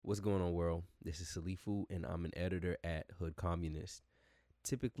What's going on, world? This is Salifu, and I'm an editor at Hood Communist.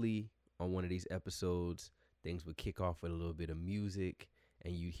 Typically, on one of these episodes, things would kick off with a little bit of music,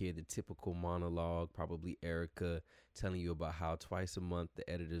 and you'd hear the typical monologue, probably Erica telling you about how twice a month the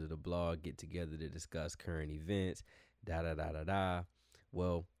editors of the blog get together to discuss current events, da da da da da.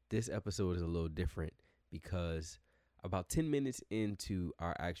 Well, this episode is a little different because about 10 minutes into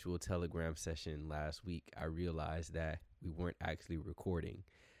our actual Telegram session last week, I realized that we weren't actually recording.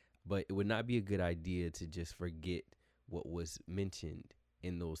 But it would not be a good idea to just forget what was mentioned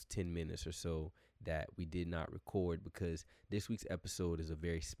in those 10 minutes or so that we did not record, because this week's episode is a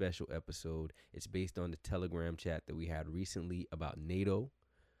very special episode. It's based on the Telegram chat that we had recently about NATO.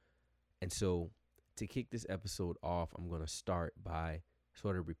 And so to kick this episode off, I'm going to start by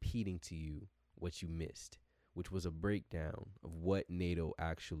sort of repeating to you what you missed, which was a breakdown of what NATO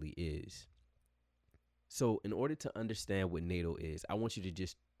actually is. So in order to understand what NATO is, I want you to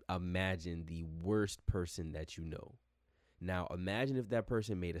just imagine the worst person that you know. Now, imagine if that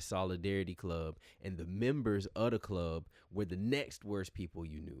person made a solidarity club and the members of the club were the next worst people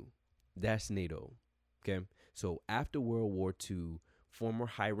you knew. That's NATO. Okay. So after World War II, former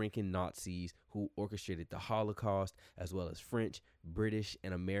high-ranking Nazis who orchestrated the Holocaust, as well as French, British,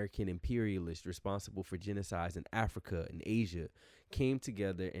 and American imperialists responsible for genocides in Africa and Asia, came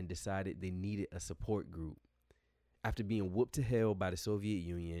together and decided they needed a support group. After being whooped to hell by the Soviet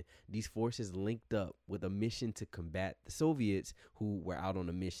Union, these forces linked up with a mission to combat the Soviets, who were out on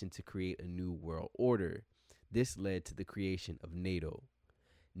a mission to create a new world order. This led to the creation of NATO.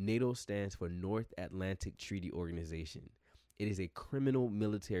 NATO stands for North Atlantic Treaty Organization. It is a criminal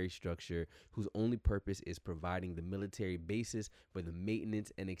military structure whose only purpose is providing the military basis for the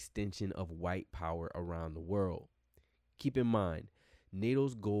maintenance and extension of white power around the world. Keep in mind,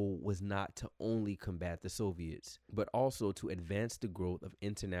 NATO's goal was not to only combat the Soviets, but also to advance the growth of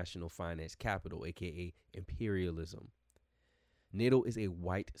international finance capital, aka imperialism. NATO is a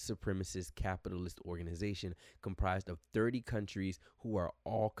white supremacist capitalist organization comprised of 30 countries who are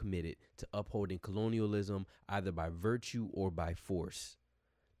all committed to upholding colonialism either by virtue or by force.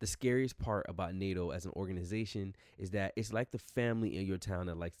 The scariest part about NATO as an organization is that it's like the family in your town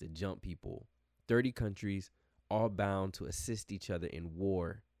that likes to jump people. 30 countries, all bound to assist each other in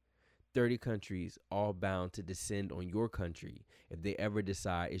war. 30 countries, all bound to descend on your country if they ever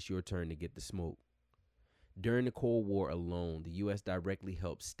decide it's your turn to get the smoke. During the Cold War alone, the U.S. directly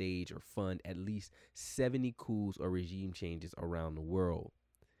helped stage or fund at least 70 coups or regime changes around the world.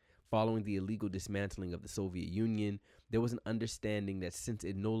 Following the illegal dismantling of the Soviet Union, there was an understanding that since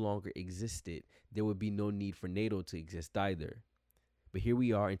it no longer existed, there would be no need for NATO to exist either. But here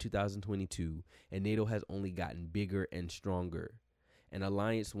we are in 2022, and NATO has only gotten bigger and stronger. An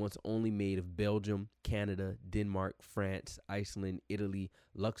alliance once only made of Belgium, Canada, Denmark, France, Iceland, Italy,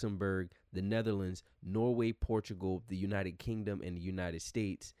 Luxembourg, the Netherlands, Norway, Portugal, the United Kingdom, and the United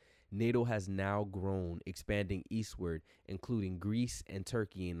States. NATO has now grown, expanding eastward, including Greece and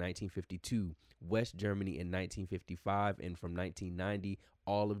Turkey in 1952, West Germany in 1955, and from 1990,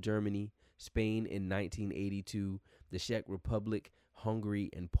 all of Germany, Spain in 1982, the Czech Republic, Hungary,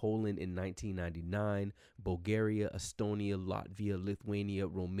 and Poland in 1999, Bulgaria, Estonia, Latvia, Lithuania,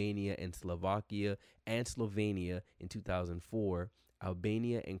 Romania, and Slovakia, and Slovenia in 2004,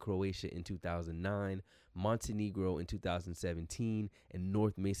 Albania and Croatia in 2009, Montenegro in 2017, and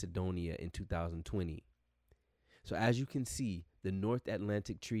North Macedonia in 2020. So as you can see, the North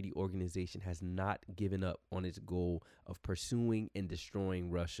Atlantic Treaty Organization has not given up on its goal of pursuing and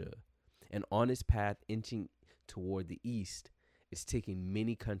destroying Russia. And on its path inching toward the east, it's taking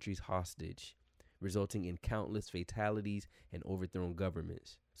many countries hostage, resulting in countless fatalities and overthrown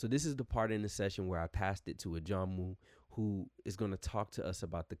governments. So this is the part in the session where I passed it to Ajamu, who is going to talk to us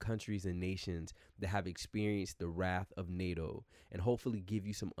about the countries and nations that have experienced the wrath of NATO, and hopefully give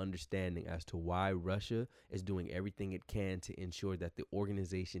you some understanding as to why Russia is doing everything it can to ensure that the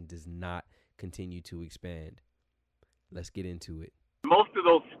organization does not continue to expand. Let's get into it. Most of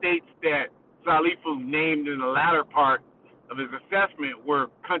those states that Salifu named in the latter part of his assessment were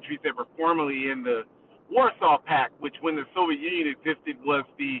countries that were formerly in the Warsaw Pact, which, when the Soviet Union existed, was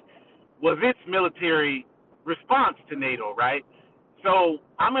its military response to NATO, right? So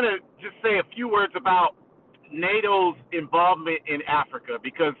I'm going to just say a few words about NATO's involvement in Africa,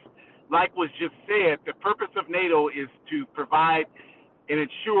 because, like was just said, the purpose of NATO is to provide and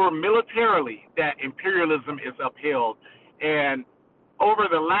ensure militarily that imperialism is upheld. And over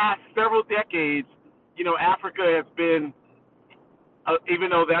the last several decades, Africa has been, even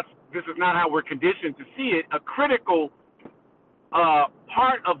though this is not how we're conditioned to see it, a critical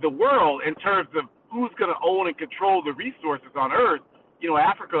part of the world in terms of who's going to own and control the resources on Earth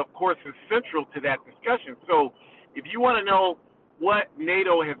Africa, of course, is central to that discussion. So if you want to know what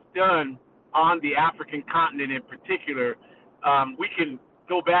NATO has done on the African continent in particular, we can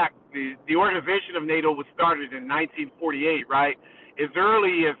go back. The organization of NATO was started in 1948, right? As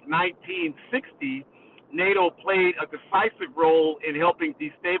early as 1960, NATO played a decisive role in helping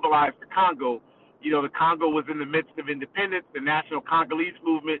destabilize the Congo. The Congo was in the midst of independence. The National Congolese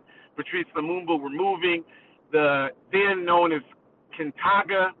Movement, Patrice Lumumba were moving. The then known as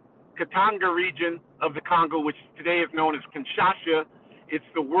Katanga region of the Congo, which today is known as Kinshasa. It's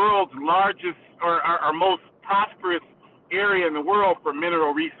the world's largest or most prosperous area in the world for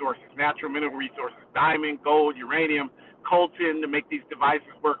mineral resources, natural mineral resources, diamond, gold, uranium, coltan to make these devices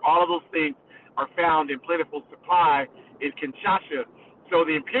work. All of those things are found in plentiful supply in Kinshasa. So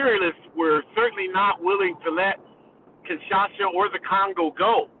the imperialists were certainly not willing to let Kinshasa or the Congo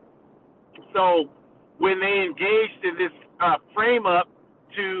go. So when they engaged in this frame up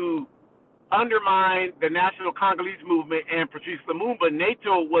to undermine the National Congolese Movement and Patrice Lumumba,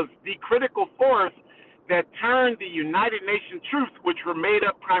 NATO was the critical force that turned the United Nations troops, which were made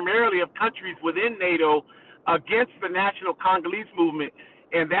up primarily of countries within NATO, against the National Congolese Movement,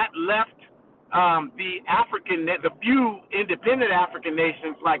 and that left the few independent African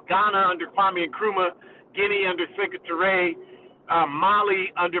nations like Ghana under Kwame Nkrumah, Guinea under Sékou Touré,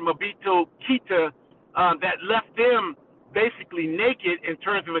 Mali under Mobito Keita, that left them basically naked in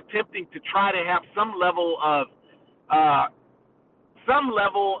terms of attempting to try to have some level of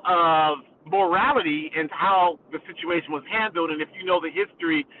morality in how the situation was handled. And if you know the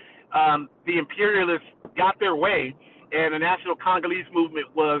history, the imperialists got their way, and the National Congolese Movement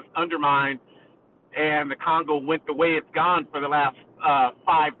was undermined, and the Congo went the way it's gone for the last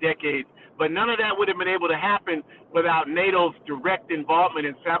 5 decades. But none of that would have been able to happen without NATO's direct involvement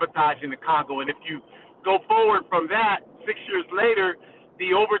in sabotaging the Congo. And if you go forward from that, 6 years later,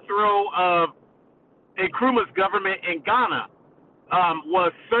 the overthrow of Nkrumah's government in Ghana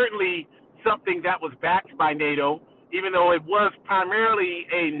was certainly something that was backed by NATO. Even though it was primarily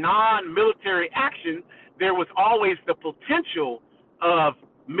a non-military action, there was always the potential of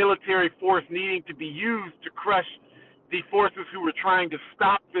military force needing to be used to crush the forces who were trying to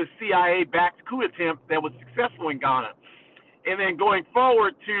stop the CIA-backed coup attempt that was successful in Ghana. And then going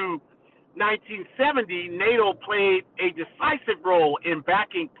forward to 1970, NATO played a decisive role in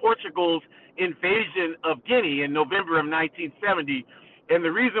backing Portugal's invasion of Guinea in November of 1970. And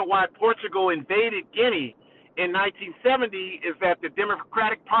the reason why Portugal invaded Guinea in 1970 is that the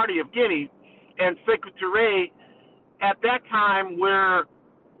Democratic Party of Guinea and Sékou Touré at that time were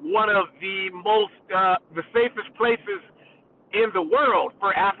one of the safest places in the world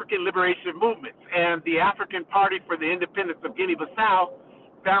for African liberation movements. And the African Party for the Independence of Guinea-Bissau,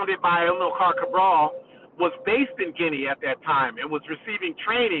 founded by Amilcar Cabral, was based in Guinea at that time and was receiving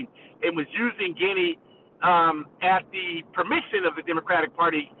training and was using Guinea at the permission of the Democratic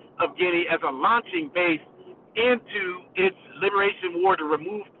Party of Guinea as a launching base into its liberation war to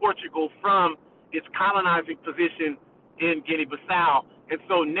remove Portugal from its colonizing position in Guinea-Bissau. And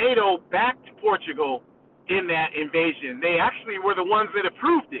so NATO backed Portugal in that invasion. They actually were the ones that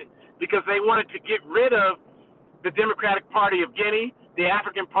approved it because they wanted to get rid of the Democratic Party of Guinea, the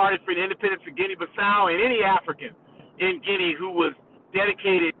African Party for the Independence of Guinea-Bissau, and any African in Guinea who was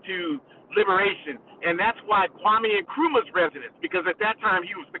dedicated to liberation. And that's why Kwame Nkrumah's residence, because at that time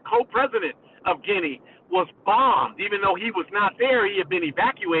he was the co-president of Guinea, was bombed. Even though he was not there, he had been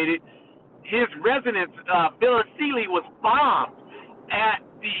evacuated. His residence, Villa Sealy, was bombed at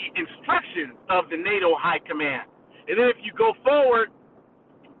the instructions of the NATO High Command. And then if you go forward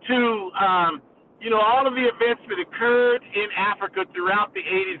to, all of the events that occurred in Africa throughout the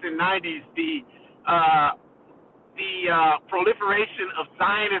 80s and 90s, the proliferation of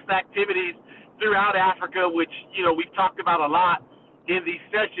Zionist activities throughout Africa, which, we've talked about a lot in these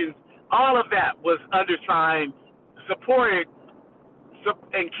sessions, all of that was undersigned, supported,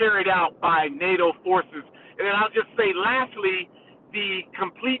 and carried out by NATO forces. And then I'll just say, lastly, the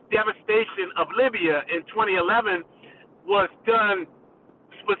complete devastation of Libya in 2011 was done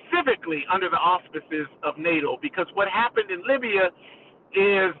specifically under the auspices of NATO, because what happened in Libya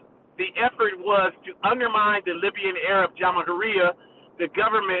is the effort was to undermine the Libyan Arab Jamahiriya, the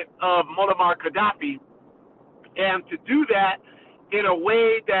government of Muammar Gaddafi, and to do that in a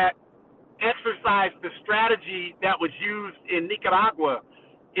way that exercised the strategy that was used in Nicaragua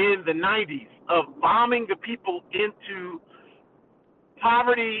in the 90s of bombing the people into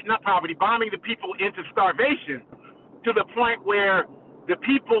bombing the people into starvation, to the point where the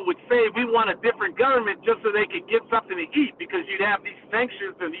people would say, we want a different government just so they could get something to eat, because you'd have these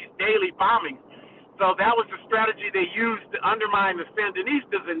sanctions and these daily bombings. So that was the strategy they used to undermine the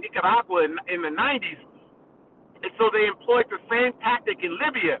Sandinistas in Nicaragua in the 90s. And so they employed the same tactic in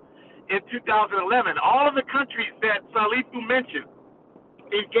Libya in 2011. All of the countries that Salifu mentioned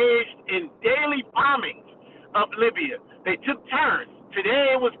engaged in daily bombings of Libya. They took turns.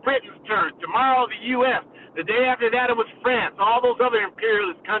 Today it was Britain's turn. Tomorrow the U.S. The day after that it was France. All those other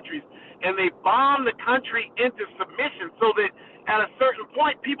imperialist countries. And they bombed the country into submission so that at a certain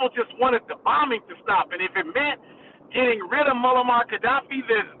point people just wanted the bombing to stop. And if it meant getting rid of Muammar Gaddafi,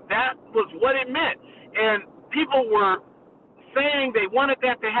 then that was what it meant. And people were saying they wanted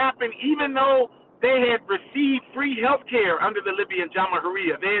that to happen even though they had received free health care under the Libyan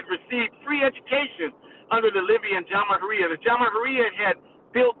Jamahiriya. They had received free education under the Libyan Jamahiriya. The Jamahiriya had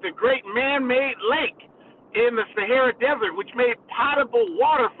built the great man-made lake in the Sahara Desert, which made potable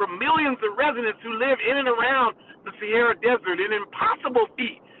water for millions of residents who live in and around the Sahara Desert, an impossible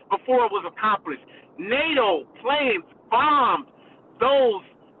feat before it was accomplished. NATO planes bombed those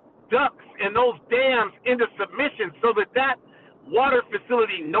ducts and those dams into submission so that that water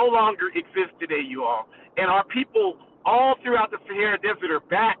facility no longer exists today, you all. And our people all throughout the Sahara Desert are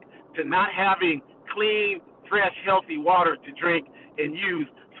back to not having clean, fresh, healthy water to drink and use,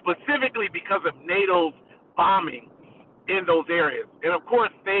 specifically because of NATO's bombing in those areas. And of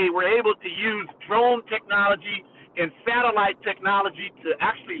course, they were able to use drone technology and satellite technology to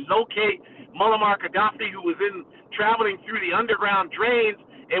actually locate Muammar Gaddafi, who was traveling through the underground drains.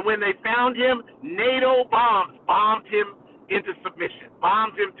 And when they found him, NATO bombed him into submission,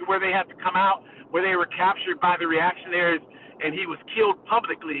 bombed him to where they had to come out, where they were captured by the reactionaries, and he was killed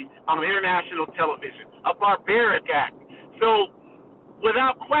publicly on international television. A barbaric act. So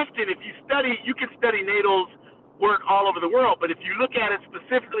without question, if you can study NATO's work all over the world, but if you look at it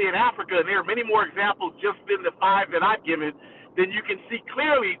specifically in Africa, and there are many more examples just in the 5 that I've given, then you can see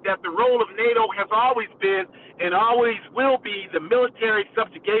clearly that the role of NATO has always been and always will be the military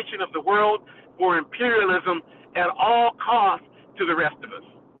subjugation of the world for imperialism at all costs to the rest of us.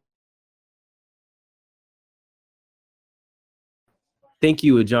 Thank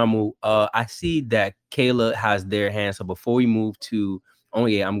you, Ajamu. I see that Kayla has their hand. So before we move to, oh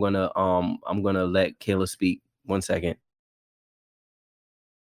yeah, I'm gonna let Kayla speak. 1 second.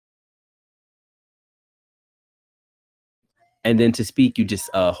 And then to speak, you just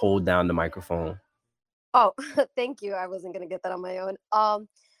hold down the microphone. Oh, thank you. I wasn't gonna get that on my own.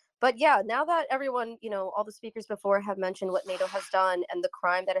 But yeah, now that everyone, all the speakers before have mentioned what NATO has done and the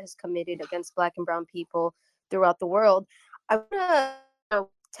crime that it has committed against Black and Brown people throughout the world, I want to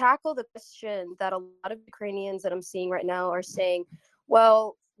tackle the question that a lot of Ukrainians that I'm seeing right now are saying,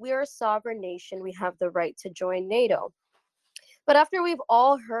 well, we are a sovereign nation. We have the right to join NATO. But after we've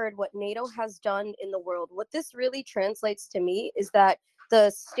all heard what NATO has done in the world, what this really translates to me is that the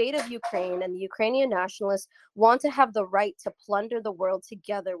state of Ukraine and the Ukrainian nationalists want to have the right to plunder the world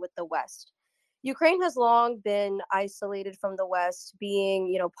together with the West. Ukraine has long been isolated from the West,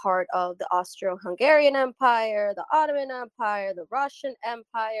 being, part of the Austro-Hungarian Empire, the Ottoman Empire, the Russian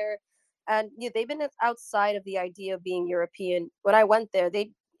Empire, and they've been outside of the idea of being European. When I went there,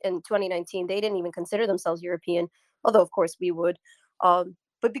 in 2019, they didn't even consider themselves European, although of course we would.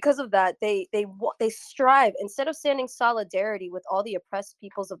 But because of that, they strive, instead of standing solidarity with all the oppressed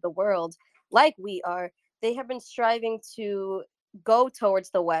peoples of the world, like we are, they have been striving to go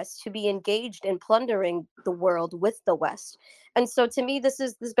towards the West, to be engaged in plundering the world with the West. And so to me, this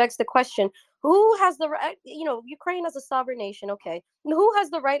begs the question, who has the right, Ukraine as a sovereign nation, okay, who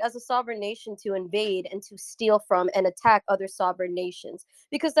has the right as a sovereign nation to invade and to steal from and attack other sovereign nations?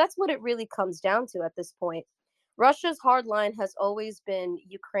 Because that's what it really comes down to at this point. Russia's hard line has always been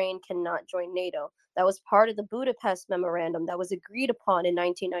Ukraine cannot join NATO. That was part of the Budapest Memorandum that was agreed upon in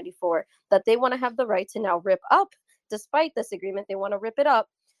 1994, that they want to have the right to now rip up. Despite this agreement, they want to rip it up.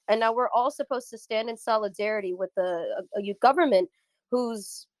 And now we're all supposed to stand in solidarity with a government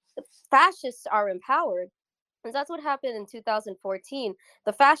whose fascists are empowered. And that's what happened in 2014.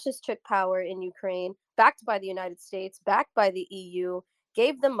 The fascists took power in Ukraine, backed by the United States, backed by the EU,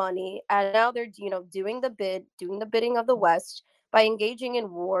 gave them money, and now they're doing the bidding of the West by engaging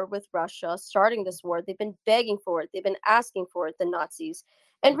in war with Russia, starting this war. They've been begging for it. They've been asking for it, the Nazis.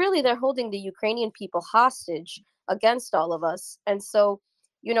 And really, they're holding the Ukrainian people hostage against all of us. And so,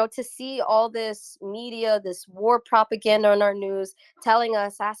 to see all this media, this war propaganda on our news,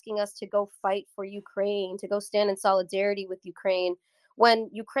 asking us to go fight for Ukraine, to go stand in solidarity with Ukraine, when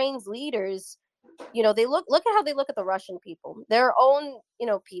Ukraine's leaders, they look at how they look at the Russian people, their own,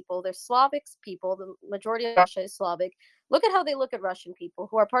 people, they're Slavic people. The majority of Russia is Slavic. Look at how they look at Russian people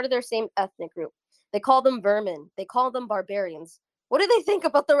who are part of their same ethnic group. They call them vermin. They call them barbarians. what do they think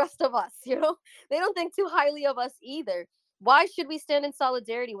about the rest of us? They don't think too highly of us either. Why should we stand in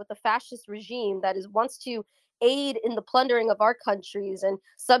solidarity with a fascist regime that wants to aid in the plundering of our countries and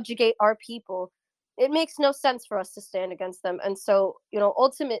subjugate our people? It makes no sense for us to stand against them. And so,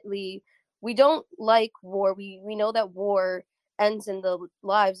 ultimately, we don't like war. We know that war ends in the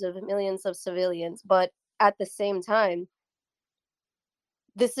lives of millions of civilians, but at the same time,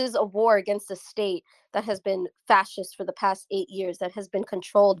 this is a war against a state that has been fascist for the past 8 years, that has been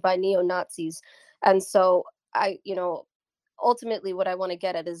controlled by neo-Nazis. And so ultimately what I want to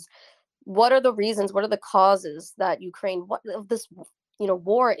get at is, what are the reasons, what are the causes that Ukraine, what of this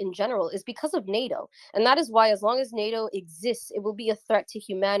war in general, is because of NATO. And that is why, as long as NATO exists, it will be a threat to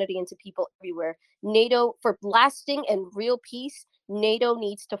humanity and to people everywhere. NATO, for lasting and real peace, NATO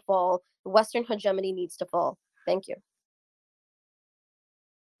needs to fall. The Western hegemony needs to fall. Thank you.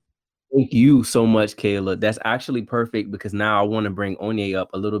 Thank you so much, Kayla. That's actually perfect, because now I want to bring Onye up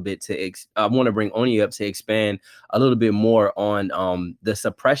a little bit to expand a little bit more on the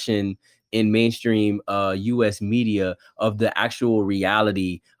suppression in mainstream U.S. media of the actual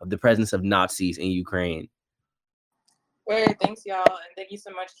reality of the presence of Nazis in Ukraine. Great, thanks y'all, and thank you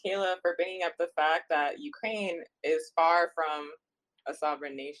so much, Kayla, for bringing up the fact that Ukraine is far from a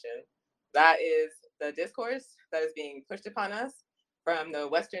sovereign nation. That is the discourse that is being pushed upon us from the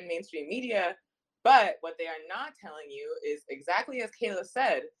Western mainstream media. But what they are not telling you is, exactly as Kayla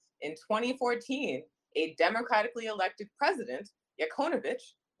said, in 2014, a democratically elected president, Yanukovych,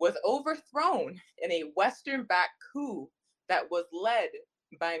 was overthrown in a Western-backed coup that was led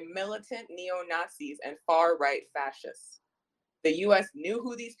by militant neo-Nazis and far-right fascists. The US knew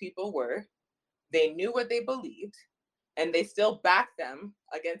who these people were, they knew what they believed, and they still backed them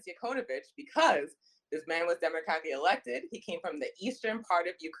against Yanukovych because this man was democratically elected. He came from the eastern part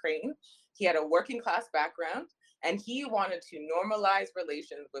of Ukraine. He had a working class background, and he wanted to normalize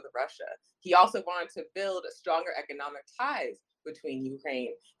relations with Russia. He also wanted to build stronger economic ties between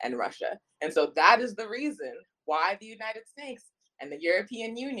Ukraine and Russia. And so that is the reason why the United States and the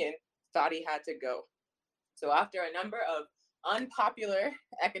European Union thought he had to go. So after a number of unpopular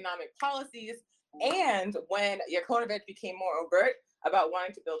economic policies, and when Yanukovych became more overt about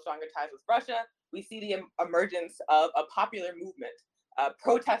wanting to build stronger ties with Russia, we see the emergence of a popular movement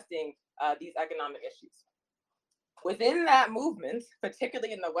protesting these economic issues. Within that movement,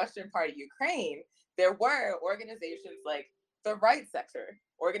 particularly in the western part of Ukraine, there were organizations like the right sector,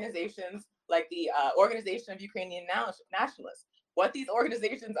 organizations like the Organization of Ukrainian Nationalists. What these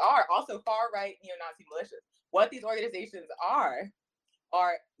organizations are, also far-right neo-Nazi militias, what these organizations are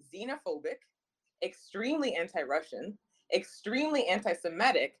xenophobic, extremely anti-Russian, extremely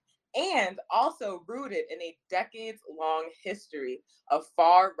anti-Semitic, and also rooted in a decades-long history of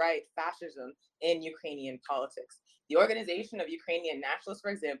far-right fascism in Ukrainian politics. The Organization of Ukrainian Nationalists, for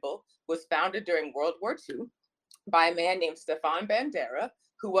example, was founded during World War II by a man named Stefan Bandera,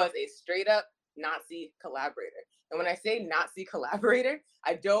 who was a straight-up Nazi collaborator. And when I say Nazi collaborator,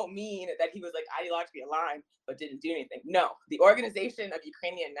 I don't mean that he was like ideologically aligned but didn't do anything. No, the Organization of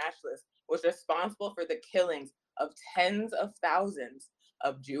Ukrainian Nationalists was responsible for the killings of tens of thousands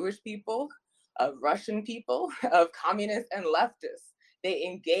of Jewish people, of Russian people, of communists and leftists. They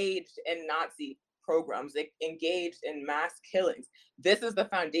engaged in Nazi programs. They engaged in mass killings. This is the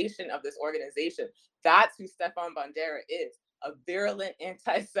foundation of this organization. That's who Stefan Bandera is, a virulent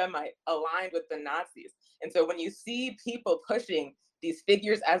anti-Semite aligned with the Nazis. And so when you see people pushing these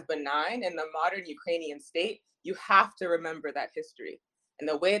figures as benign in the modern Ukrainian state, you have to remember that history. And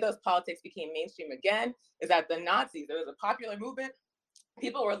the way those politics became mainstream again is that the Nazis, there was a popular movement,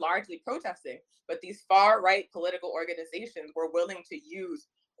 people were largely protesting, but these far-right political organizations were willing to use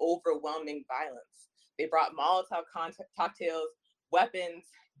overwhelming violence. They brought Molotov cocktails, weapons,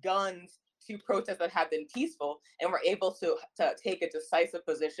 guns to protests that had been peaceful, and were able to take a decisive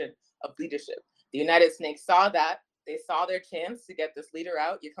position of leadership. The United States saw that. They saw their chance to get this leader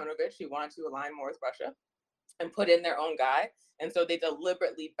out, Yanukovych, who wanted to align more with Russia, and put in their own guy. And so they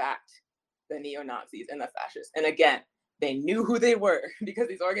deliberately backed the neo-Nazis and the fascists. And again, they knew who they were because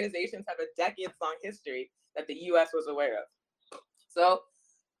these organizations have a decades-long history that the US was aware of. So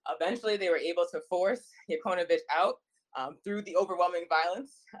eventually they were able to force Yanukovych out through the overwhelming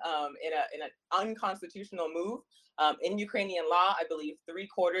violence in an unconstitutional move. In Ukrainian law, I believe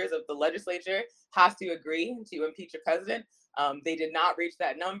 3/4 of the legislature has to agree to impeach a president. They did not reach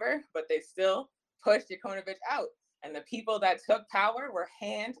that number, but they still pushed Yanukovych out. And the people that took power were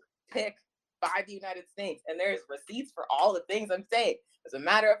handpicked by the United States. And there's receipts for all the things I'm saying. As a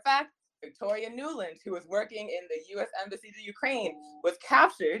matter of fact, Victoria Nuland, who was working in the US Embassy to Ukraine, was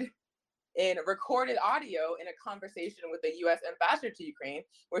captured in recorded audio in a conversation with the U.S. ambassador to Ukraine,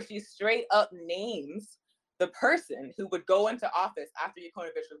 where she straight up names the person who would go into office after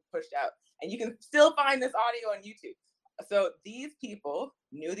Yanukovych was pushed out. And you can still find this audio on YouTube. So these people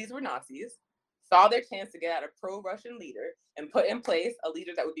knew these were Nazis, saw their chance to get at a pro-Russian leader and put in place a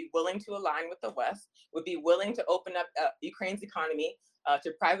leader that would be willing to align with the West, would be willing to open up Ukraine's economy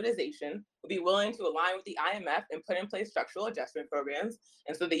to privatization, would be willing to align with the IMF and put in place structural adjustment programs.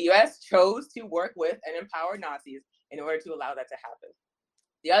 And so the US chose to work with and empower Nazis in order to allow that to happen.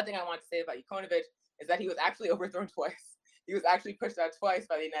 The other thing I want to say about Yanukovych is that he was actually overthrown twice. He was actually pushed out twice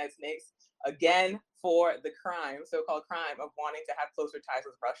by the United States, again for the crime, so-called crime of wanting to have closer ties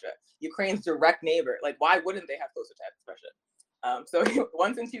with Russia, Ukraine's direct neighbor. Like, why wouldn't they have closer ties with Russia? So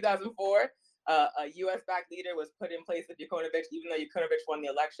once in 2004, a U.S.-backed leader was put in place of Yanukovych, even though Yanukovych won the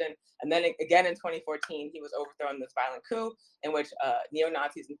election. And then again in 2014, he was overthrown in this violent coup in which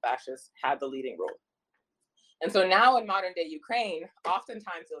neo-Nazis and fascists had the leading role. And so now in modern day Ukraine,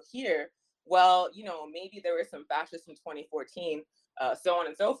 oftentimes you'll hear, well, you know, maybe there were some fascists in 2014, so on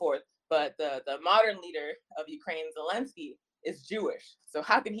and so forth, but the modern leader of Ukraine, Zelensky, is Jewish. So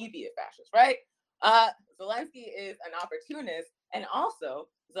how can he be a fascist, right? Zelensky is an opportunist, and also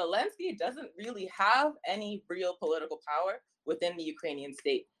Zelensky doesn't really have any real political power within the Ukrainian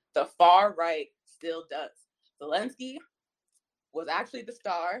state. The far right still does. Zelensky was actually the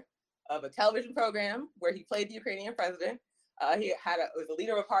star of a television program where he played the Ukrainian president. He was a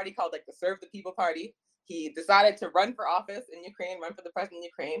leader of a party called like the Serve the People Party. He decided to run for office in Ukraine, run for the president in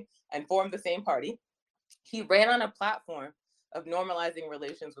Ukraine, and form the same party. He ran on a platform of normalizing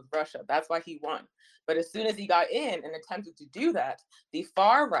relations with Russia. That's why he won. But as soon as he got in and attempted to do that, the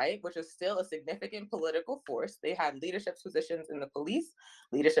far right, which is still a significant political force, they had leadership positions in the police,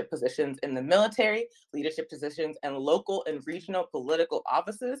 leadership positions in the military, leadership positions in local and regional political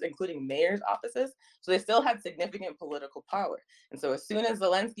offices, including mayor's offices. So they still had significant political power. And so as soon as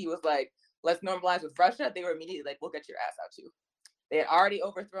Zelensky was like, let's normalize with Russia, they were immediately like, we'll get your ass out too. They had already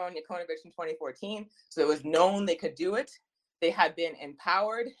overthrown Yanukovych in 2014, so it was known they could do it. They had been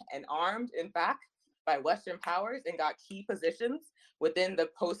empowered and armed, in fact, by Western powers and got key positions within the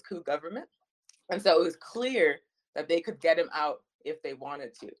post-coup government. And so it was clear that they could get him out if they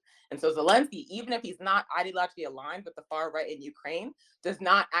wanted to. And so Zelensky, even if he's not ideologically aligned with the far right in Ukraine, does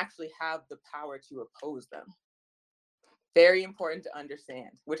not actually have the power to oppose them. Very important to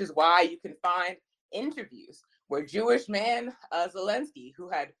understand, which is why you can find interviews where Jewish man Zelensky, who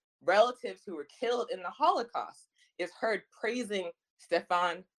had relatives who were killed in the Holocaust, is heard praising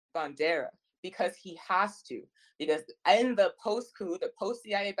Stefan Bandera because he has to. Because in the post-coup, the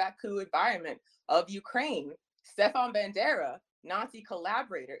post-CIA-backed coup environment of Ukraine, Stefan Bandera, Nazi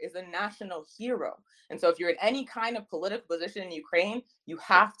collaborator, is a national hero. And so if you're in any kind of political position in Ukraine, you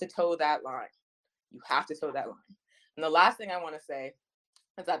have to toe that line. You have to toe that line. And the last thing I want to say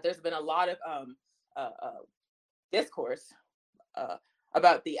is that there's been a lot of discourse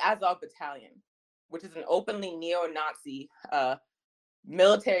about the Azov Battalion, which is an openly neo-Nazi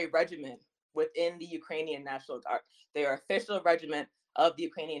military regiment within the Ukrainian National Guard. They are official regiment of the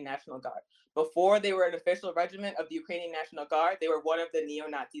Ukrainian National Guard. Before they were an official regiment of the Ukrainian National Guard, they were one of the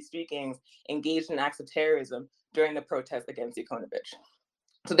neo-Nazi street gangs engaged in acts of terrorism during the protests against Yanukovych.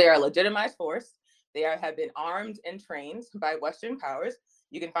 So they are a legitimized force. They have been armed and trained by Western powers.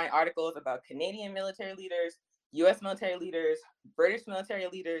 You can find articles about Canadian military leaders, US military leaders, British military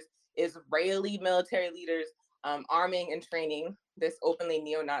leaders, Israeli military leaders arming and training this openly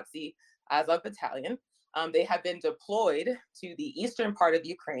neo-Nazi Azov Battalion. They have been deployed to the eastern part of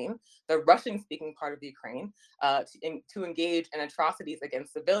Ukraine, the Russian-speaking part of Ukraine, to engage in atrocities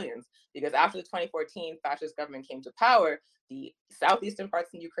against civilians. Because after the 2014 fascist government came to power, the southeastern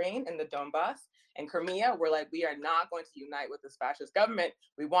parts of Ukraine and the Donbass and Crimea were like, we are not going to unite with this fascist government.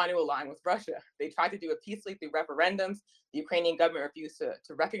 We want to align with Russia. They tried to do it peacefully through referendums. The Ukrainian government refused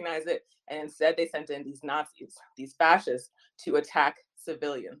to recognize it. And instead, they sent in these Nazis, these fascists, to attack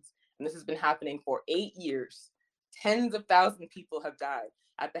civilians. And this has been happening for 8 years. Tens of thousands of people have died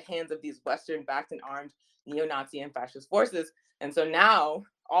at the hands of these Western-backed and armed neo-Nazi and fascist forces. And so now,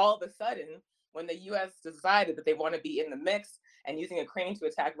 all of a sudden, when the US decided that they want to be in the mix and using Ukraine to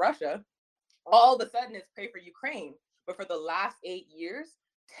attack Russia, all of a sudden it's pray for Ukraine. But for the last 8 years,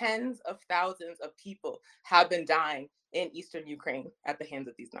 tens of thousands of people have been dying in Eastern Ukraine at the hands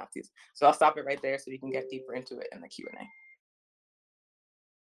of these Nazis. So I'll stop it right there so we can get deeper into it in the Q&A.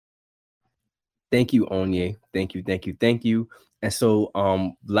 Thank you, Onye. Thank you. And so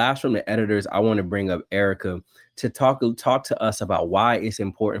last from the editors, I want to bring up Erica to talk to us about why it's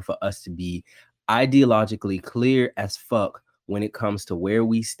important for us to be ideologically clear as fuck when it comes to where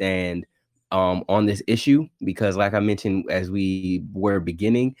we stand on this issue, because like I mentioned as we were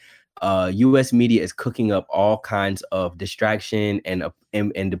beginning, US media is cooking up all kinds of distraction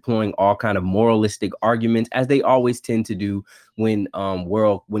and deploying all kind of moralistic arguments, as they always tend to do when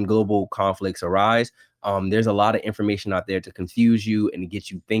global conflicts arise. There's a lot of information out there to confuse you and to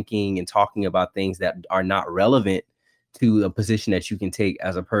get you thinking and talking about things that are not relevant to a position that you can take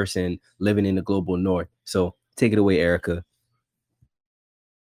as a person living in the global north. So take it away, Erica.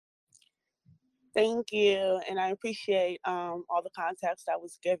 Thank you, and I appreciate all the context that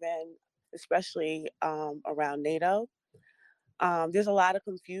was given, especially around NATO. There's a lot of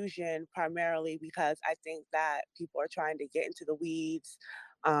confusion, primarily because I think that people are trying to get into the weeds.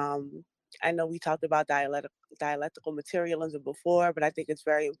 Um, I know we talked about dialectical materialism before, but I think it's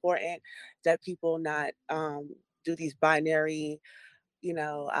very important that people not do these binary,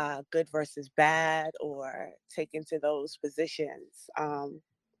 good versus bad, or take into those positions.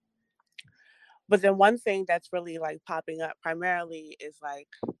 But then one thing that's really like popping up primarily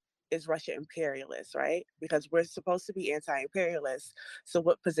is Russia imperialist, right? Because we're supposed to be anti-imperialist. So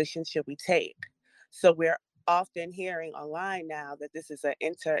what position should we take? So we're often hearing online now that this is an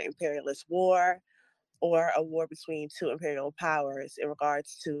inter-imperialist war, or a war between two imperial powers in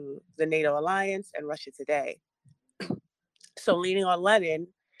regards to the NATO alliance and Russia today. So leaning on Lenin,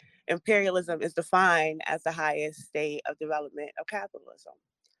 imperialism is defined as the highest state of development of capitalism.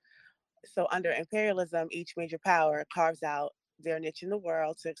 So under imperialism, each major power carves out their niche in the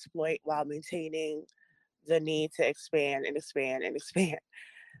world to exploit while maintaining the need to expand and expand and expand.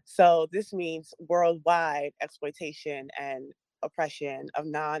 So this means worldwide exploitation and oppression of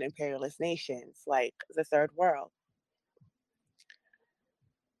non-imperialist nations like the third world.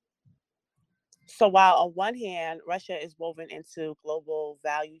 So while on one hand, Russia is woven into global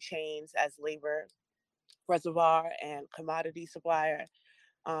value chains as labor reservoir and commodity supplier,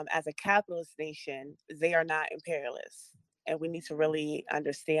 as a capitalist nation, they are not imperialists. And we need to really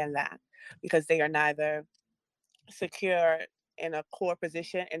understand that, because they are neither secure in a core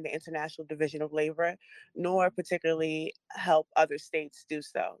position in the international division of labor, nor particularly help other states do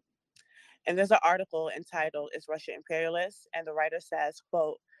so. And there's an article entitled "Is Russia Imperialist?" And the writer says,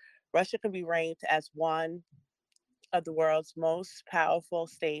 quote, "Russia can be ranked as one of the world's most powerful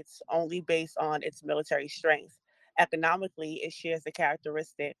states only based on its military strength. Economically, it shares the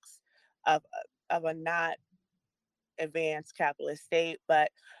characteristics of, of a not advanced capitalist state, but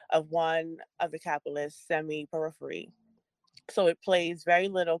of one of the capitalist semi periphery. So it plays very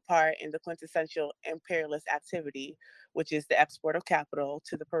little part in the quintessential imperialist activity, which is the export of capital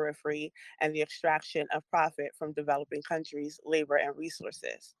to the periphery and the extraction of profit from developing countries' labor and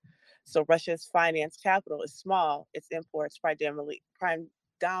resources. So Russia's finance capital is small. Its imports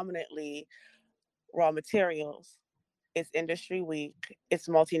predominantly raw materials. Its industry weak. Its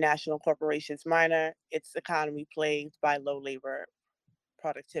multinational corporations minor. Its economy plagued by low labor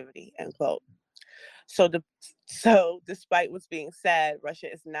productivity, end quote. So, despite what's being said,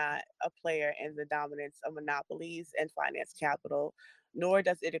 Russia is not a player in the dominance of monopolies and finance capital, nor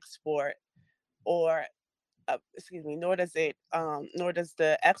does it export or nor does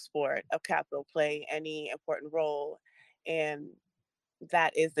the export of capital play any important role, and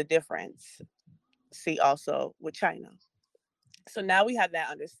that is the difference. See also with China. So now we have that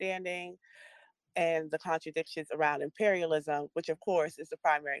understanding and the contradictions around imperialism, which of course is the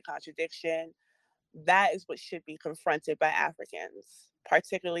primary contradiction. That is what should be confronted by Africans,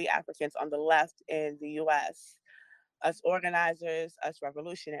 particularly Africans on the left in the US, us organizers, us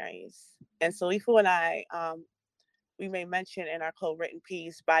revolutionaries. And Salifu and I, we may mention in our co-written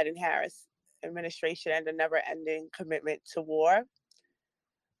piece, Biden Harris administration and the never ending commitment to war.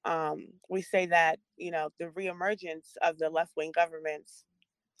 We say that, the reemergence of the left wing governments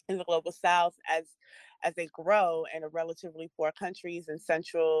in the global south as they grow in relatively poor countries in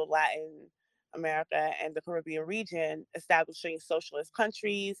Central Latin America and the Caribbean region, establishing socialist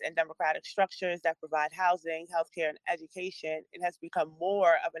countries and democratic structures that provide housing, healthcare, and education, it has become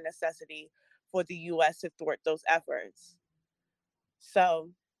more of a necessity for the US to thwart those efforts. So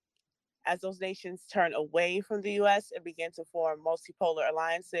as those nations turn away from the US and begin to form multipolar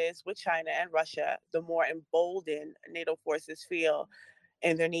alliances with China and Russia, the more emboldened NATO forces feel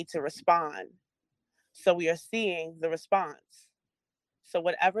in their need to respond. So we are seeing the response. So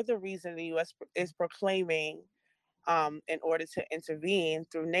whatever the reason the U.S. is proclaiming in order to intervene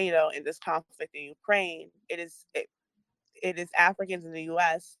through NATO in this conflict in Ukraine, it is Africans in the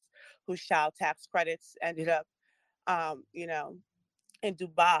U.S. whose child tax credits ended up, in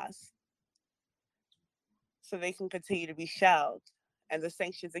Dubai, so they can continue to be shelled. And the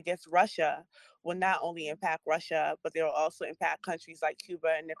sanctions against Russia will not only impact Russia, but they will also impact countries like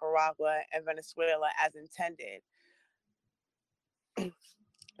Cuba and Nicaragua and Venezuela as intended.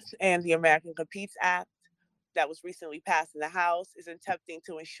 And the American Competes Act that was recently passed in the House is attempting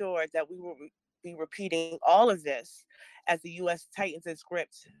to ensure that we will be repeating all of this as the U.S. tightens its grip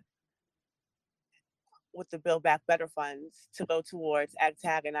with the Build Back Better funds to go towards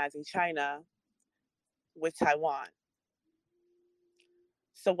antagonizing China with Taiwan.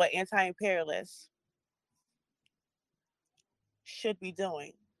 So, what anti imperialists should be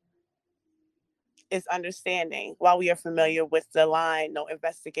doing is understanding, while we are familiar with the line, no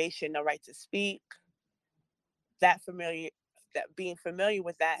investigation, no right to speak, that being familiar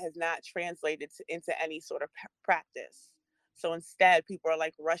with that has not translated into any sort of practice. So instead, people are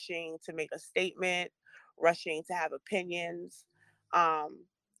like rushing to make a statement, rushing to have opinions, um,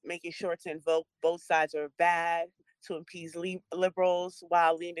 making sure to invoke both sides are bad, to appease liberals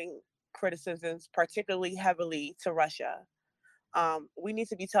while leaning criticisms particularly heavily to Russia. We need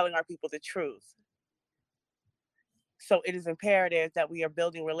to be telling our people the truth. So it is imperative that we are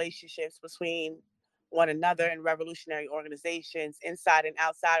building relationships between one another and revolutionary organizations inside and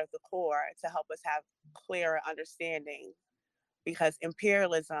outside of the core to help us have clearer understanding, because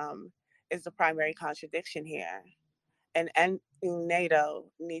imperialism is the primary contradiction here. And ending NATO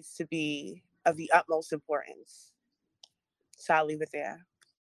needs to be of the utmost importance. So I'll leave it there.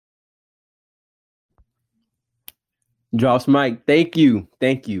 Drops mic. Thank you.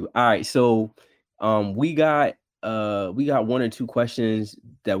 Thank you. All right. So we got one or two questions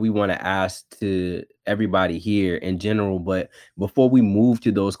that we want to ask to everybody here in general. But before we move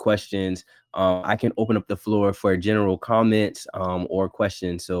to those questions, I can open up the floor for general comments or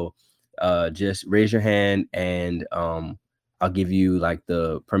questions. So just raise your hand and I'll give you like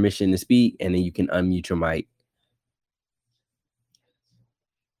the permission to speak, and then you can unmute your mic.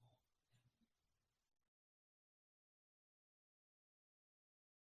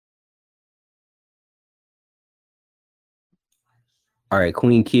 All right,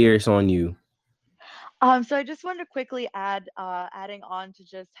 Queen Kier, it's on you. So I just wanted to quickly adding on to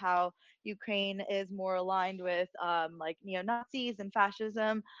just how Ukraine is more aligned with like neo-Nazis and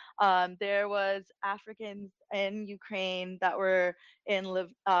fascism. There was Africans in Ukraine that were in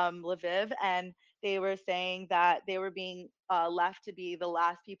Lviv, and they were saying that they were being left to be the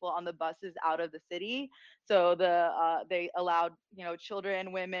last people on the buses out of the city. So they allowed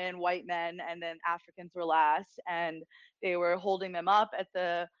children, women, white men, and then Africans were last, and they were holding them up at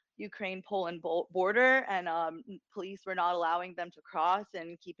the Ukraine-Poland border, and police were not allowing them to cross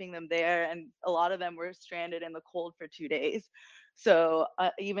and keeping them there, and a lot of them were stranded in the cold for 2 days. So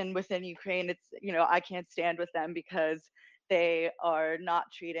even within Ukraine, it's I can't stand with them because they are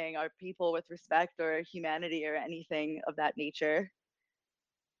not treating our people with respect or humanity or anything of that nature.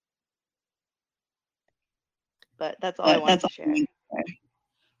 But that's all I wanted to share.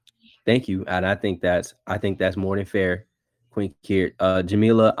 Thank you, and I think that's more than fair, Queen Kier.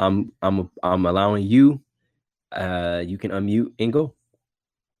 Jamila, I'm allowing you. You can unmute and go.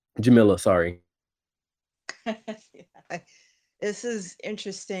 Jamila, sorry. Yeah. This is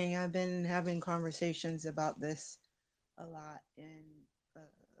interesting. I've been having conversations about this a lot in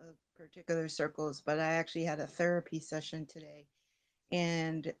particular circles, but I actually had a therapy session today.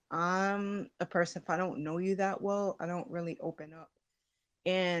 And I'm a person, if I don't know you that well, I don't really open up.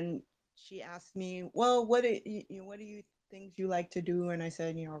 And she asked me, well, what do you things you like to do? And I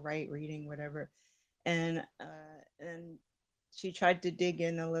said, write, reading, whatever. And she tried to dig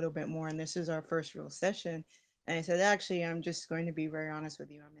in a little bit more. And this is our first real session. And I said, actually, I'm just going to be very honest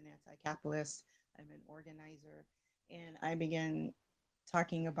with you. I'm an anti-capitalist. I'm an organizer. And I began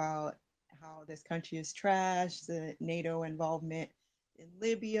talking about how this country is trash, the NATO involvement in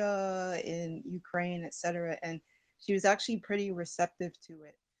Libya, in Ukraine, etc. And she was actually pretty receptive to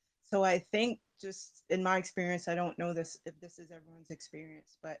it. So I think, just in my experience, I don't know this if this is everyone's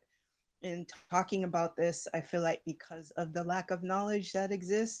experience, but in talking about this, I feel like because of the lack of knowledge that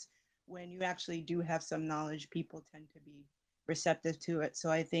exists, when you actually do have some knowledge, people tend to be receptive to it. So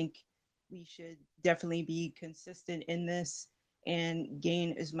I think we should definitely be consistent in this and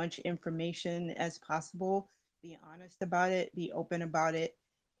gain as much information as possible, be honest about it, be open about it,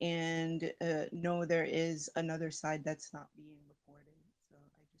 and know there is another side that's not being reported. So I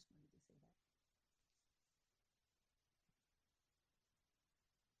just wanted to say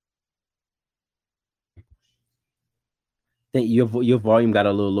that. Think your volume got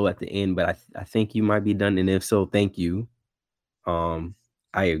a little low at the end, but I think you might be done. And if so, thank you. I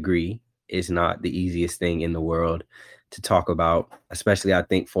agree. It's not the easiest thing in the world to talk about, especially I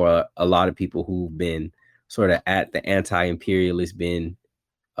think for a lot of people who've been sort of at the anti-imperialist bend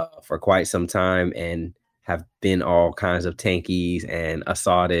for quite some time and have been all kinds of tankies and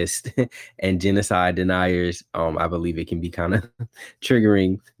Assadists and genocide deniers. I believe it can be kind of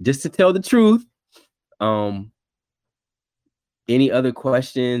triggering. Just to tell the truth, um, any other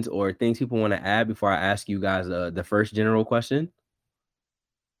questions or things people want to add before I ask you guys the first general question?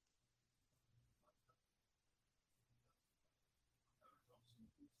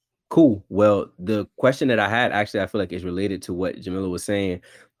 Cool. Well, the question that I had actually, I feel like is related to what Jamila was saying.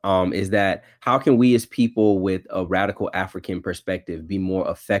 Is that how can we as people with a radical African perspective be more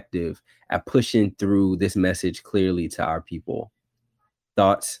effective at pushing through this message clearly to our people?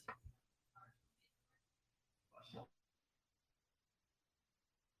 Thoughts?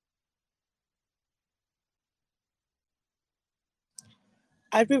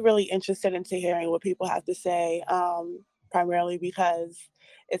 I'd be really interested into hearing what people have to say, primarily because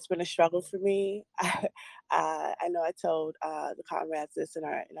it's been a struggle for me. I know I told the comrades this in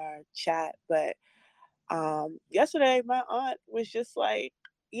our chat, but yesterday my aunt was just like,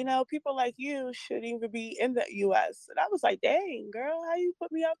 people like you shouldn't even be in the U.S. And I was like, dang, girl, how you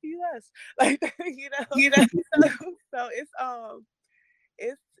put me out the U.S. Like, You know, so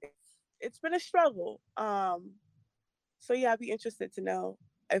it's it's been a struggle. So yeah, I'd be interested to know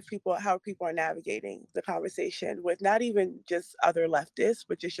if people how people are navigating the conversation with not even just other leftists,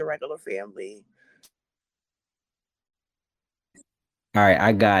 but just your regular family. all right,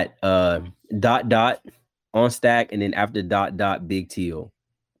 I got dot dot on stack, and then after dot dot big teal.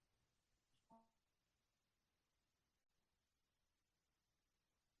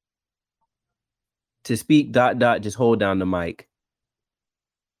 To speak dot dot, just hold down the mic.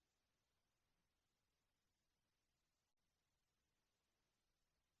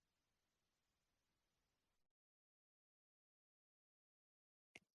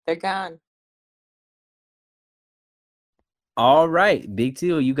 They're gone. All right, big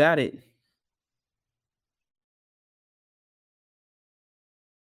teal, you got it.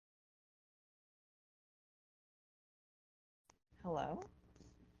 Hello.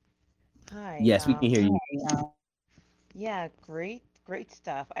 Hi. Yes, we can hear you. Yeah, great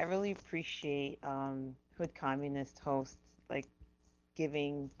stuff. I really appreciate Hood Communist hosts like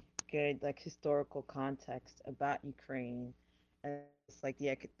giving good like historical context about Ukraine and just like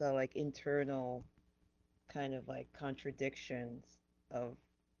the like internal kind of like contradictions of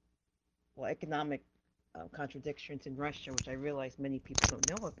well economic contradictions in Russia, which I realize many people don't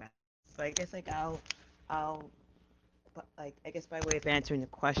know about. But I guess like I'll but like I guess by way of answering the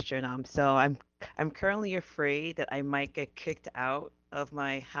question, so I'm currently afraid that I might get kicked out of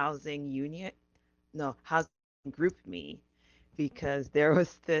my housing unit, no, housing group me, because there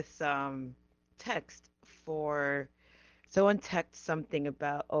was this text for someone text something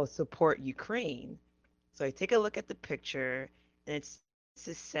about oh support Ukraine. So I take a look at the picture and it says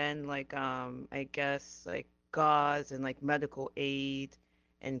to send like I guess like gauze and like medical aid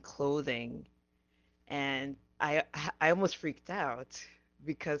and clothing and I almost freaked out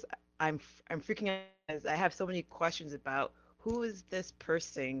because I'm freaking out because I have so many questions about who is this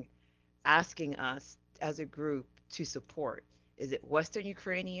person asking us as a group to support? Is it Western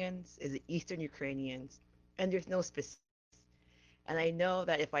Ukrainians? Is it Eastern Ukrainians? And there's no specifics. And I know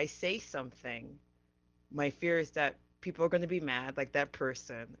that if I say something, my fear is that people are going to be mad, like that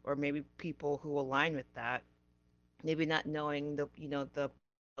person, or maybe people who align with that, maybe not knowing the the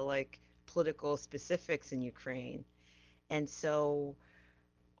like political specifics in Ukraine. And so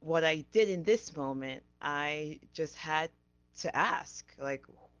what I did in this moment, I just had to ask, like,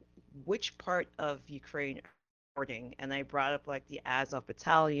 which part of Ukraine are you supporting? And I brought up like the Azov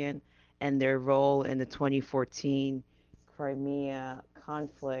Battalion and their role in the 2014 Crimea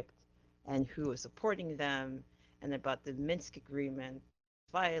conflict and who was supporting them, and about the Minsk agreement that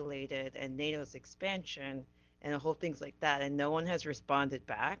was violated and NATO's expansion and the whole things like that. And no one has responded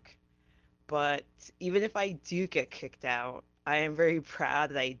back. But even if I do get kicked out, I am very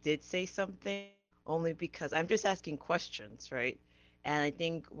proud that I did say something only because I'm just asking questions, right? And I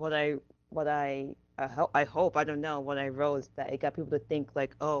think what I hope I don't know what I wrote is that it got people to think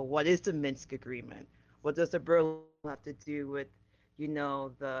like, oh, what is the Minsk agreement? What does the Berlin Wall have to do with,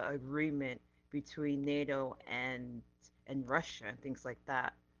 the agreement between NATO and Russia and things like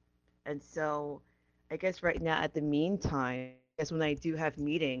that? And so I guess right now, at the meantime, I guess when I do have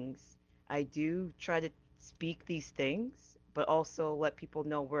meetings, I do try to speak these things, but also let people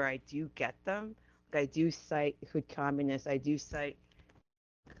know where I do get them. Like I do cite Hood Communist, I do cite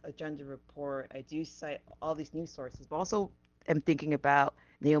Agenda Report, I do cite all these news sources, but also am thinking about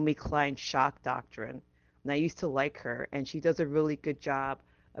Naomi Klein's shock doctrine. And I used to like her, and she does a really good job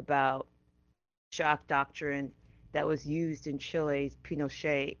about shock doctrine that was used in Chile's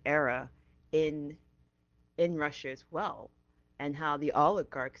Pinochet era in in Russia as well, and how the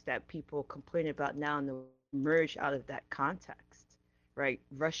oligarchs that people complain about now in the West emerge out of that context, right?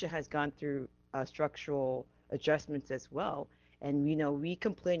 Russia has gone through structural adjustments as well, and we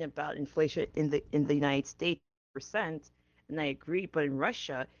complain about inflation in the United States 3%, and I agree, but in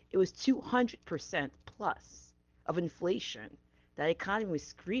Russia it was 200% plus of inflation. That economy was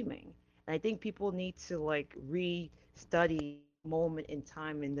screaming, and I think people need to like re-study that moment in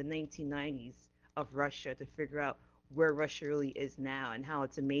time in the 1990s of Russia to figure out where Russia really is now and how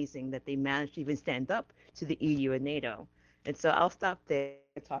it's amazing that they managed to even stand up to the EU and NATO. And so I'll stop there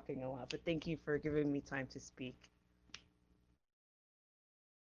talking a lot, but thank you for giving me time to speak.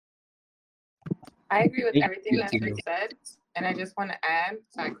 I agree with Thank everything you, that's been Tito. said, and I just want to add,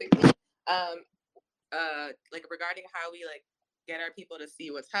 sorry, quickly, um, like regarding how we like get our people to see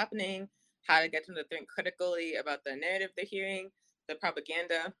what's happening, how to get them to think critically about the narrative they're hearing, the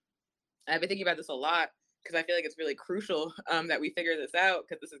propaganda. I've been thinking about this a lot because I feel like it's really crucial that we figure this out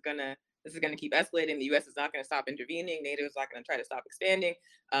because this is gonna keep escalating. The U.S. is not going to stop intervening. NATO is not going to try to stop expanding.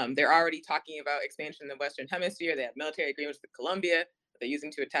 They're already talking about expansion in the Western Hemisphere. They have military agreements with Colombia that they're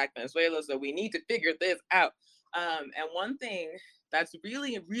using to attack Venezuela. So we need to figure this out. And one thing that's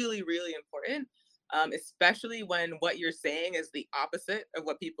really, really, really important, especially when what you're saying is the opposite of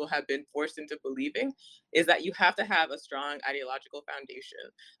what people have been forced into believing, is that you have to have a strong ideological foundation.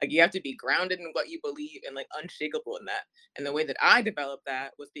 Like you have to be grounded in what you believe and like unshakable in that. And the way that I developed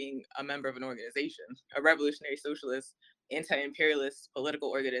that was being a member of an organization, a revolutionary socialist, anti-imperialist political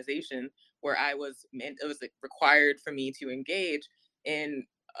organization, where it was like required for me to engage in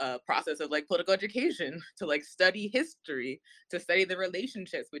a process of like political education, to like study history, to study the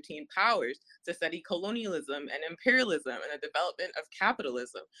relationships between powers, to study colonialism and imperialism and the development of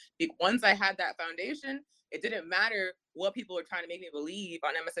capitalism. Once I had that foundation, it didn't matter what people were trying to make me believe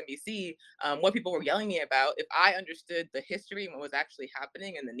on MSNBC, what people were yelling me about. If I understood the history and what was actually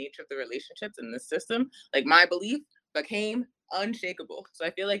happening and the nature of the relationships in the system, like my belief became unshakable. So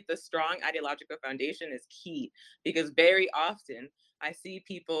I feel like the strong ideological foundation is key because very often I see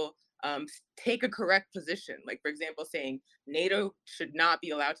people take a correct position. Like, for example, saying NATO should not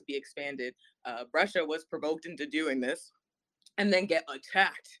be allowed to be expanded. Russia was provoked into doing this and then get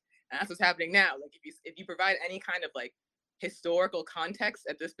attacked. And that's what's happening now. Like if you provide any kind of like historical context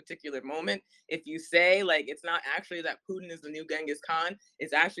at this particular moment, if you say like it's not actually that Putin is the new Genghis Khan,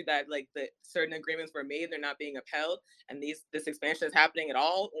 it's actually that like the certain agreements were made, they're not being upheld, and this expansion is happening at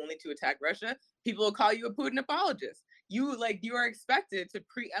all only to attack Russia, people will call you a Putin apologist. You are expected to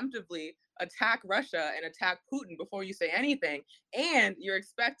preemptively attack Russia and attack Putin before you say anything, and you're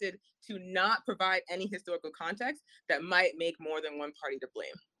expected to not provide any historical context that might make more than one party to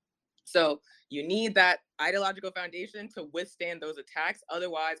blame. So you need that ideological foundation to withstand those attacks.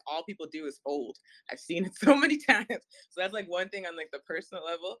 Otherwise, all people do is fold. I've seen it so many times. So that's like one thing on like the personal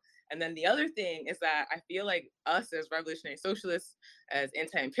level. And then the other thing is that I feel like us as revolutionary socialists, as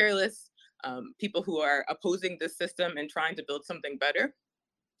anti-imperialists, people who are opposing this system and trying to build something better,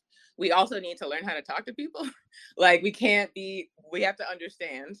 we also need to learn how to talk to people. Like we have to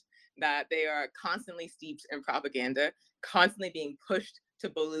understand that they are constantly steeped in propaganda, constantly being pushed to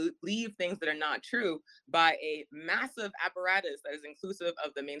believe things that are not true by a massive apparatus that is inclusive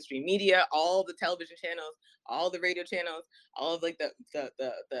of the mainstream media, all the television channels, all the radio channels, all of like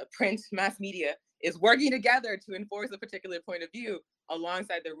the print mass media is working together to enforce a particular point of view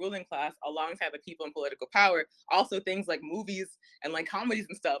alongside the ruling class, alongside the people in political power. Also things like movies and like comedies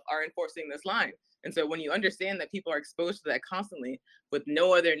and stuff are enforcing this line. And so when you understand that people are exposed to that constantly with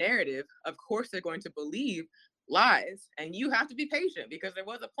no other narrative, of course they're going to believe lies. And you have to be patient because there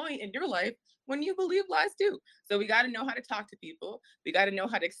was a point in your life when you believe lies too. So we got to know how to talk to people. We got to know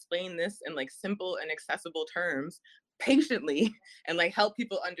how to explain this in like simple and accessible terms patiently and like help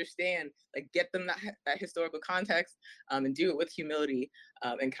people understand, like get them that historical context, and do it with humility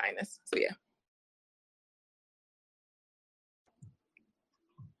and kindness. So yeah.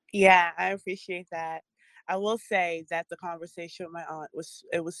 Yeah, I appreciate that. I will say that the conversation with my aunt was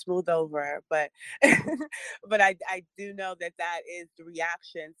smooth over, but but I do know that that is the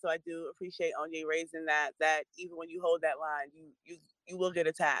reaction. So I do appreciate Onye raising that even when you hold that line, you will get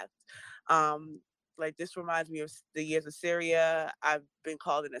attacked. Um, like this reminds me of the years of Syria. I've been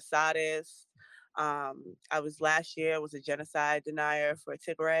called an Assadist. I was last year was a genocide denier for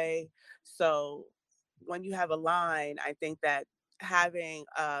Tigray. So when you have a line, I think that having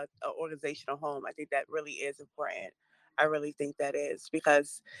a organizational home, I think that really is important. I really think that is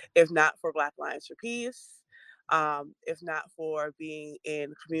because if not for Black Lions for Peace, if not for being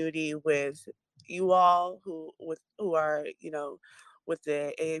in community with you all who are, with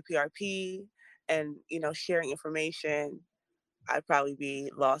the AAPRP and, sharing information, I'd probably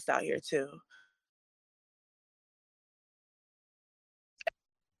be lost out here too.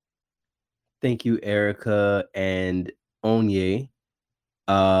 Thank you, Erica and Onye.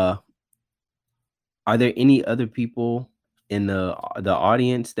 Uh, are there any other people in the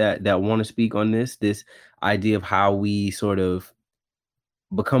audience that want to speak on this idea of how we sort of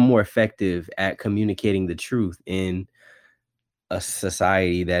become more effective at communicating the truth in a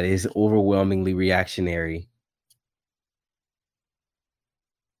society that is overwhelmingly reactionary?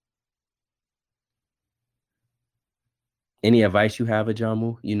 Any advice you have,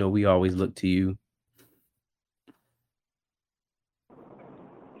 Ajamu? You know, we always look to you.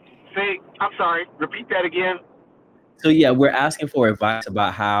 Say, I'm sorry. Repeat that again. So yeah, we're asking for advice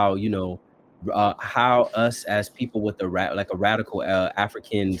about how, how us as people with like a radical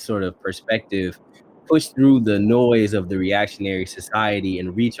African sort of perspective push through the noise of the reactionary society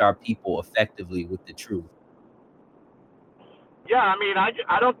and reach our people effectively with the truth. Yeah, I mean,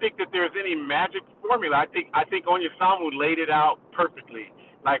 I don't think that there's any magic formula. I think Onyesamu laid it out perfectly.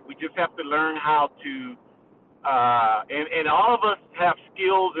 Like we just have to learn how to, and all of us have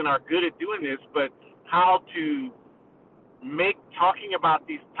skills and are good at doing this, but how to make talking about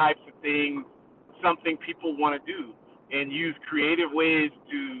these types of things something people want to do and use creative ways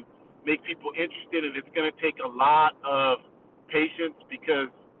to make people interested. And it's going to take a lot of patience because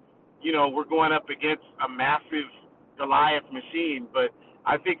we're going up against a massive Goliath machine. But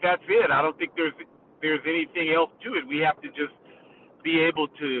I think that's it. I don't think there's anything else to it. We have to just be able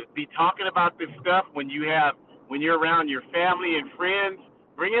to be talking about this stuff when you're around your family and friends.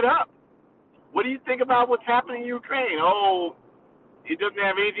 Bring it up. What do you think about what's happening in Ukraine? Oh, it doesn't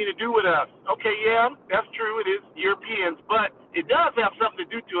have anything to do with us. Okay, yeah, that's true. It is Europeans, but it does have something to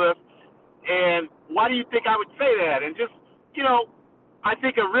do to us. And why do you think I would say that? And just, you know, I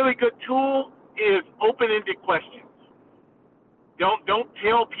think a really good tool is open-ended questions. Don't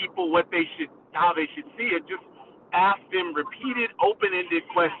tell people how they should see it. Just ask them repeated open-ended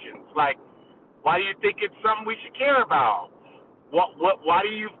questions like, why do you think it's something we should care about? Why do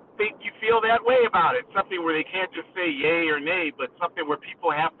you think you feel that way about it? Something where they can't just say yay or nay, but something where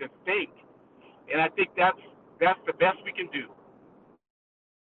people have to think. And I think that's the best we can do.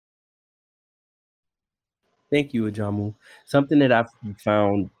 Thank you, Ajamu. Something that I've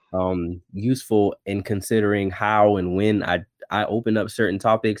found useful in considering how and when I open up certain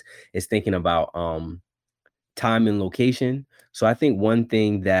topics is thinking about time and location. So I think one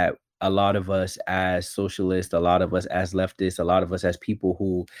thing that a lot of us as socialists, a lot of us as leftists, a lot of us as people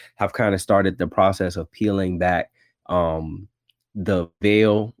who have kind of started the process of peeling back the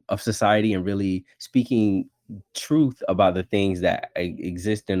veil of society and really speaking truth about the things that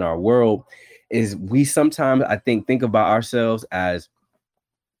exist in our world is we sometimes I think about ourselves as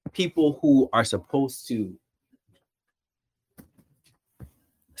people who are supposed to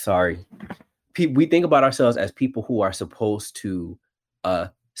sorry we think about ourselves as people who are supposed to uh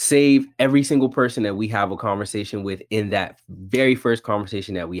save every single person that we have a conversation with in that very first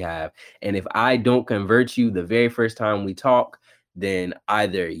conversation that we have. And if I don't convert you the very first time we talk, then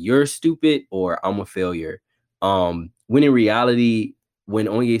either you're stupid or I'm a failure. When in reality, when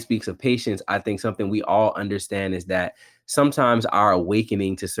Onye speaks of patience, I think something we all understand is that sometimes our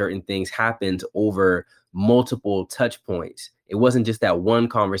awakening to certain things happens over multiple touch points. It wasn't just that one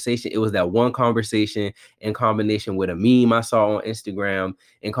conversation. It was that one conversation in combination with a meme I saw on Instagram,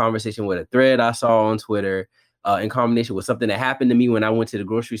 in conversation with a thread I saw on Twitter, in combination with something that happened to me when I went to the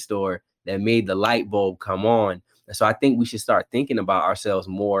grocery store that made the light bulb come on. And so I think we should start thinking about ourselves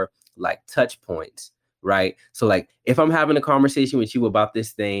more like touch points, right? So like if I'm having a conversation with you about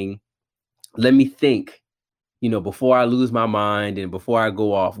this thing, let me think, before I lose my mind and before I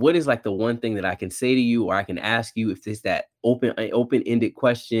go off, what is like the one thing that I can say to you or I can ask you if it's that open-ended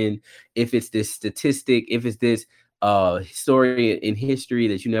question, if it's this statistic, if it's this story in history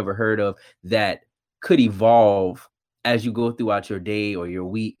that you never heard of that could evolve as you go throughout your day or your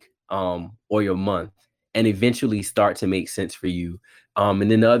week or your month and eventually start to make sense for you.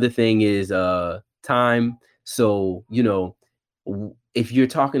 And then the other thing is time. So, if you're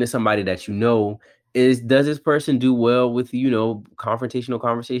talking to somebody that does this person do well with confrontational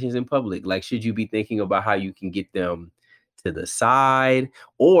conversations in public? Like, should you be thinking about how you can get them to the side,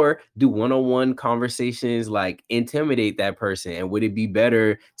 or do one-on-one conversations like intimidate that person? And would it be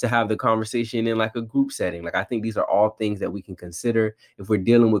better to have the conversation in like a group setting? Like, I think these are all things that we can consider if we're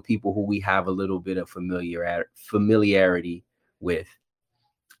dealing with people who we have a little bit of familiarity with.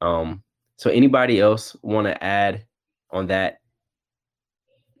 So anybody else want to add on that?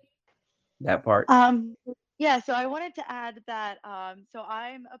 that part? Yeah, so I wanted to add that so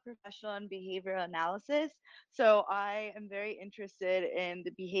I'm a professional in behavioral analysis. So I am very interested in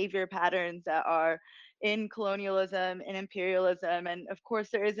the behavior patterns that are in colonialism and imperialism. And of course,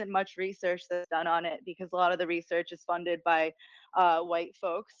 there isn't much research that's done on it because a lot of the research is funded by white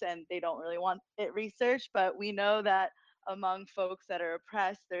folks and they don't really want it researched. But we know that among folks that are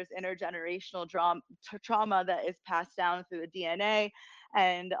oppressed, there's intergenerational trauma that is passed down through the DNA,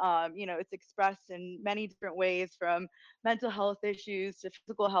 and it's expressed in many different ways, from mental health issues to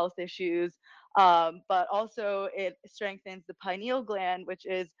physical health issues, but also it strengthens the pineal gland, which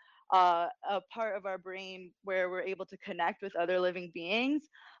is a part of our brain where we're able to connect with other living beings,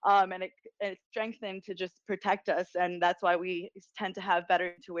 and it's strengthened to just protect us, and that's why we tend to have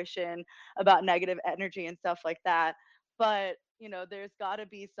better intuition about negative energy and stuff like that. But there's got to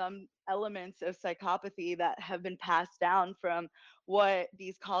be some elements of psychopathy that have been passed down from what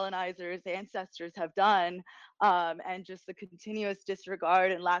these colonizers' ancestors have done, and just the continuous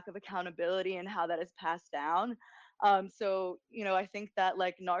disregard and lack of accountability and how that is passed down. So, I think that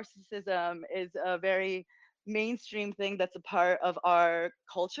like narcissism is a very mainstream thing that's a part of our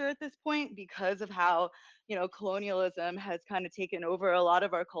culture at this point because of how, colonialism has kind of taken over a lot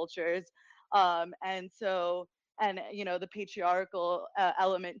of our cultures. And the patriarchal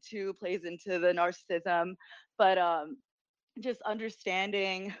element too plays into the narcissism. But just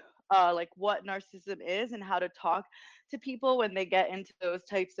understanding like what narcissism is and how to talk to people when they get into those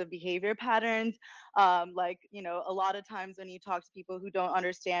types of behavior patterns. A lot of times when you talk to people who don't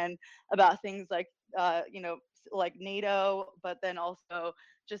understand about things like NATO, but then also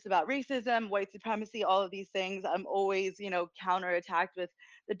just about racism, white supremacy, all of these things, I'm always counterattacked with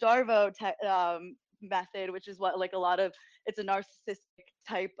the method, which is what like a lot of, it's a narcissistic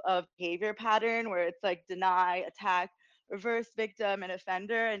type of behavior pattern where it's like deny, attack, reverse victim and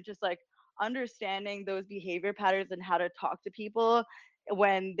offender, and just like understanding those behavior patterns and how to talk to people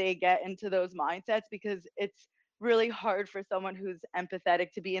when they get into those mindsets, because it's really hard for someone who's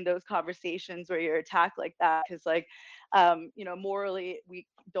empathetic to be in those conversations where you're attacked like that, because morally we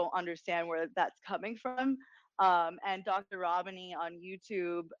don't understand where that's coming from. And Dr. Robini on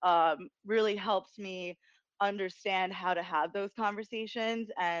YouTube really helps me understand how to have those conversations,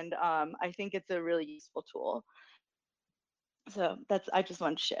 and I think it's a really useful tool. So I just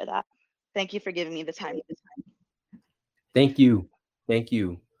wanted to share that. Thank you for giving me the time. Thank you. Thank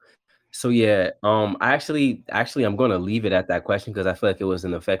you. So yeah, actually I'm gonna leave it at that question because I feel like it was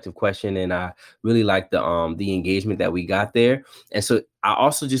an effective question, and I really like the engagement that we got there. And so I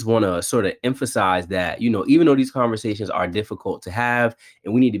also just want to sort of emphasize that, even though these conversations are difficult to have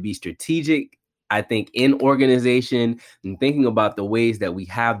and we need to be strategic, I think in organization and thinking about the ways that we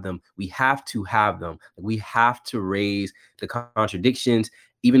have them, we have to have them. We have to raise the contradictions,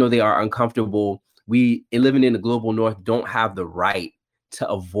 even though they are uncomfortable. We, living in the global north, don't have the right to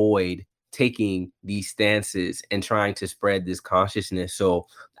avoid taking these stances and trying to spread this consciousness. So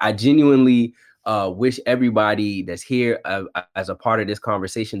I genuinely wish everybody that's here as a part of this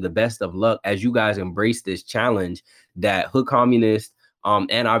conversation the best of luck as you guys embrace this challenge that Hood Communist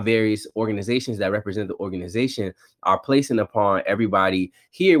and our various organizations that represent the organization are placing upon everybody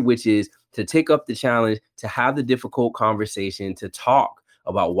here, which is to take up the challenge, to have the difficult conversation, to talk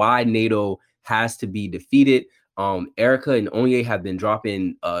about why NATO has to be defeated. Erica and Onye have been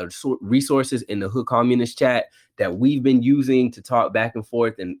dropping resources in the Hood Communist chat that we've been using to talk back and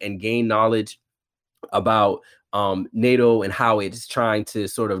forth and gain knowledge about NATO and how it's trying to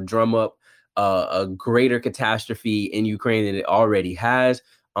sort of drum up a greater catastrophe in Ukraine than it already has.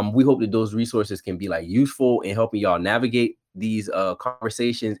 We hope that those resources can be like useful in helping y'all navigate these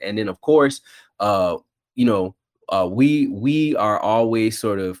conversations. And then, of course, we are always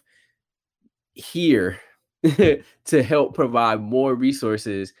sort of here to help provide more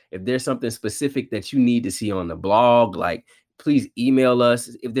resources. If there's something specific that you need to see on the blog, like please email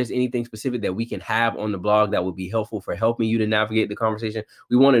us. If there's anything specific that we can have on the blog that would be helpful for helping you to navigate the conversation,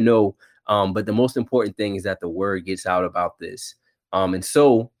 we want to know. But the most important thing is that the word gets out about this. And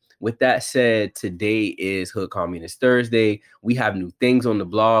so with that said, today is Hood Communist Thursday. We have new things on the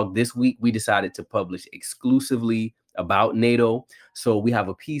blog. This week, we decided to publish exclusively about NATO. So we have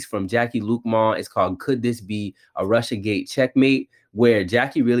a piece from Jackie Lukman. It's called "Could This Be a Russiagate Checkmate?" where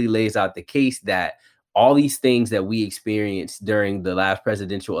Jackie really lays out the case that all these things that we experienced during the last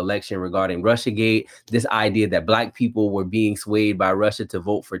presidential election regarding Russiagate, this idea that Black people were being swayed by Russia to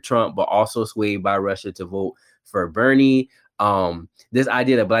vote for Trump, but also swayed by Russia to vote for Bernie. This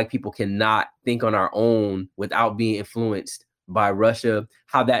idea that Black people cannot think on our own without being influenced by Russia,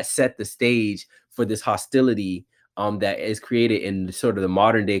 how that set the stage for this hostility that is created in sort of the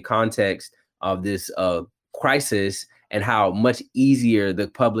modern day context of this crisis, and how much easier the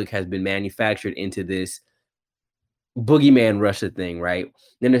public has been manufactured into this boogeyman Russia thing, right?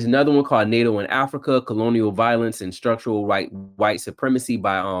 Then there's another one called NATO in Africa: Colonial Violence and Structural White Supremacy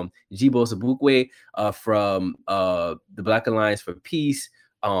by Jibo Sobukwe from the Black Alliance for Peace,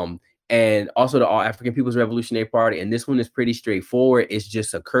 and also the All African People's Revolutionary Party. And this one is pretty straightforward. It's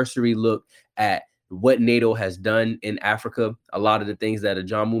just a cursory look at what NATO has done in Africa. A lot of the things that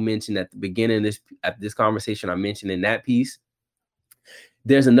Ajamu mentioned at the beginning of this conversation, I mentioned in that piece.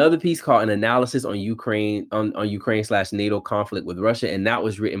 There's another piece called An Analysis on Ukraine on Ukraine/NATO Conflict with Russia, and that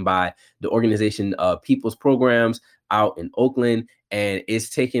was written by the organization People's Programs out in Oakland, and it's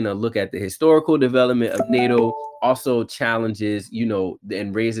taking a look at the historical development of NATO, also challenges,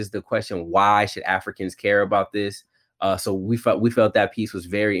 and raises the question, why should Africans care about this? So we felt that piece was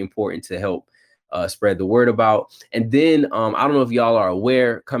very important to help spread the word about. And then I don't know if y'all are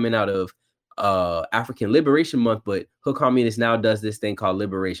aware, coming out of African Liberation Month, but Hood Communist now does this thing called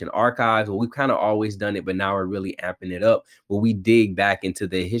Liberation Archives. Well, we've kind of always done it, but now we're really amping it up, where we dig back into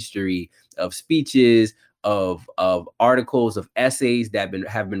the history of speeches, of articles, of essays that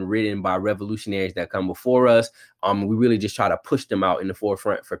have been written by revolutionaries that come before us. We really just try to push them out in the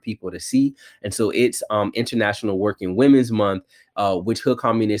forefront for people to see. And so it's International Working Women's Month, which Hood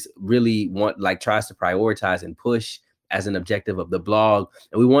Communists really tries to prioritize and push as an objective of the blog.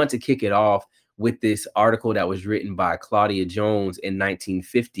 And we want to kick it off with this article that was written by Claudia Jones in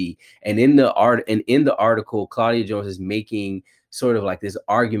 1950. And in the article, Claudia Jones is making sort of like this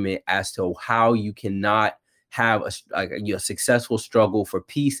argument as to how you cannot have a successful struggle for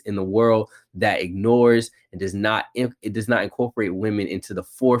peace in the world that ignores and does not incorporate women into the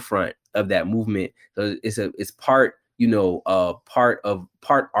forefront of that movement. So it's part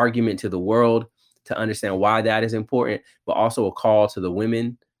argument to the world to understand why that is important, but also a call to the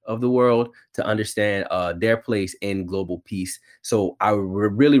women of the world to understand their place in global peace. So I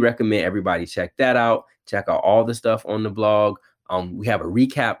would really recommend everybody check that out. Check out all the stuff on the blog. We have a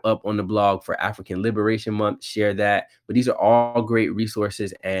recap up on the blog for African Liberation Month. Share that. But these are all great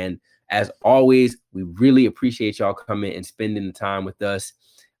resources. And as always, we really appreciate y'all coming and spending the time with us.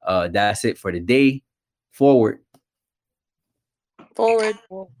 That's it for today. Forward. Forward.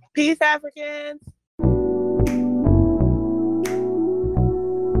 Peace, Africans.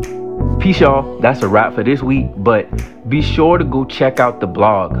 Peace, y'all. That's a wrap for this week, but be sure to go check out the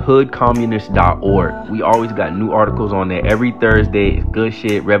blog, hoodcommunist.org. We always got new articles on there every Thursday. It's good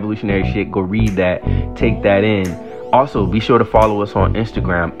shit, revolutionary shit. Go read that. Take that in. Also, be sure to follow us on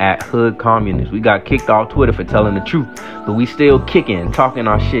Instagram at Hood Communist. We got kicked off Twitter for telling the truth, but we still kicking, talking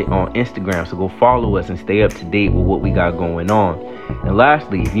our shit on Instagram. So go follow us and stay up to date with what we got going on. And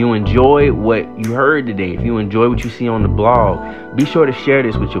lastly, if you enjoy what you heard today, if you enjoy what you see on the blog, be sure to share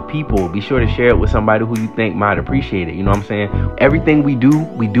this with your people. Be sure to share it with somebody who you think might appreciate it. You know what I'm saying? Everything we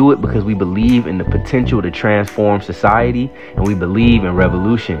do it because we believe in the potential to transform society, and we believe in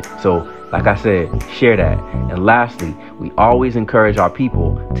revolution. So, like I said, share that. And lastly, we always encourage our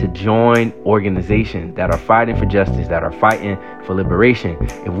people to join organizations that are fighting for justice, that are fighting for liberation.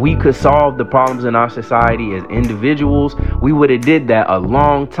 If we could solve the problems in our society as individuals, we would have did that a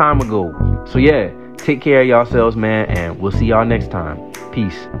long time ago. So yeah, take care of yourselves, man, and we'll see y'all next time.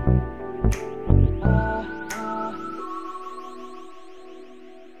 Peace.